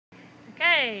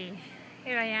Hey,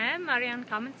 here I am, Marianne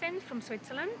Camenzind from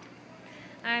Switzerland.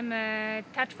 I'm a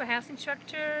Touch for Health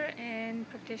instructor and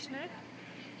practitioner,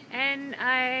 and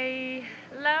I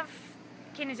love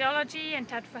kinesiology and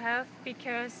Touch for Health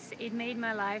because it made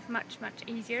my life much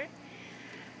easier.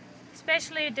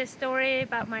 Especially the story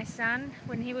about my son.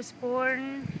 When he was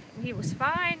born, he was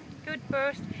fine, good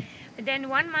birth, but then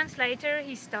 1 month later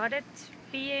he started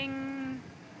being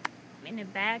in a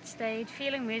bad state,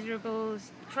 feeling miserable,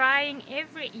 crying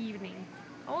every evening.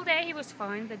 All day he was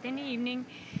fine, but in the evening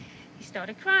he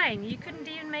started crying. You couldn't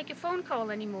even make a phone call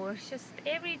anymore. It's just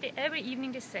every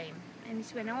evening the same. And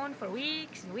this went on for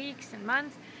weeks and weeks and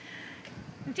months,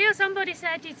 until somebody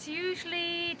said it's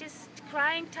usually, this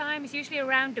crying time is usually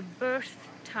around the birth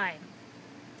time.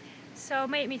 So it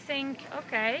made me think,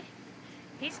 okay,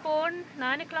 he's born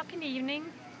 9 o'clock in the evening,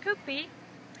 could be.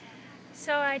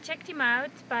 So I checked him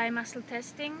out by muscle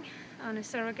testing on a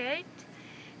surrogate.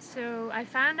 So I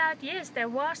found out, yes, there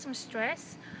was some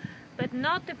stress, but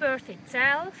not the birth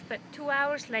itself, but 2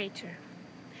 hours later.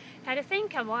 Had to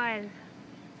think a while,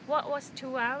 what was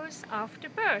 2 hours after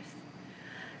birth?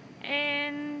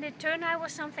 And it turned out it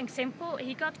was something simple.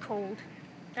 He got cold.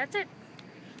 That's it.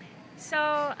 So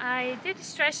I did a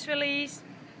stress release,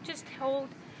 just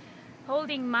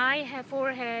holding my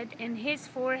forehead and his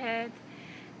forehead.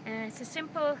 It's a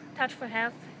simple Touch for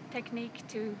Health technique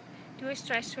to do a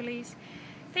stress release,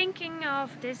 thinking of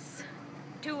this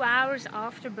 2 hours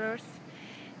after birth,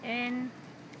 and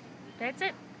that's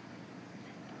it.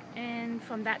 And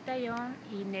from that day on,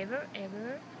 he never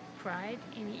ever cried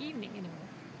in the evening anymore.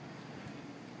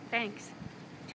 Thanks.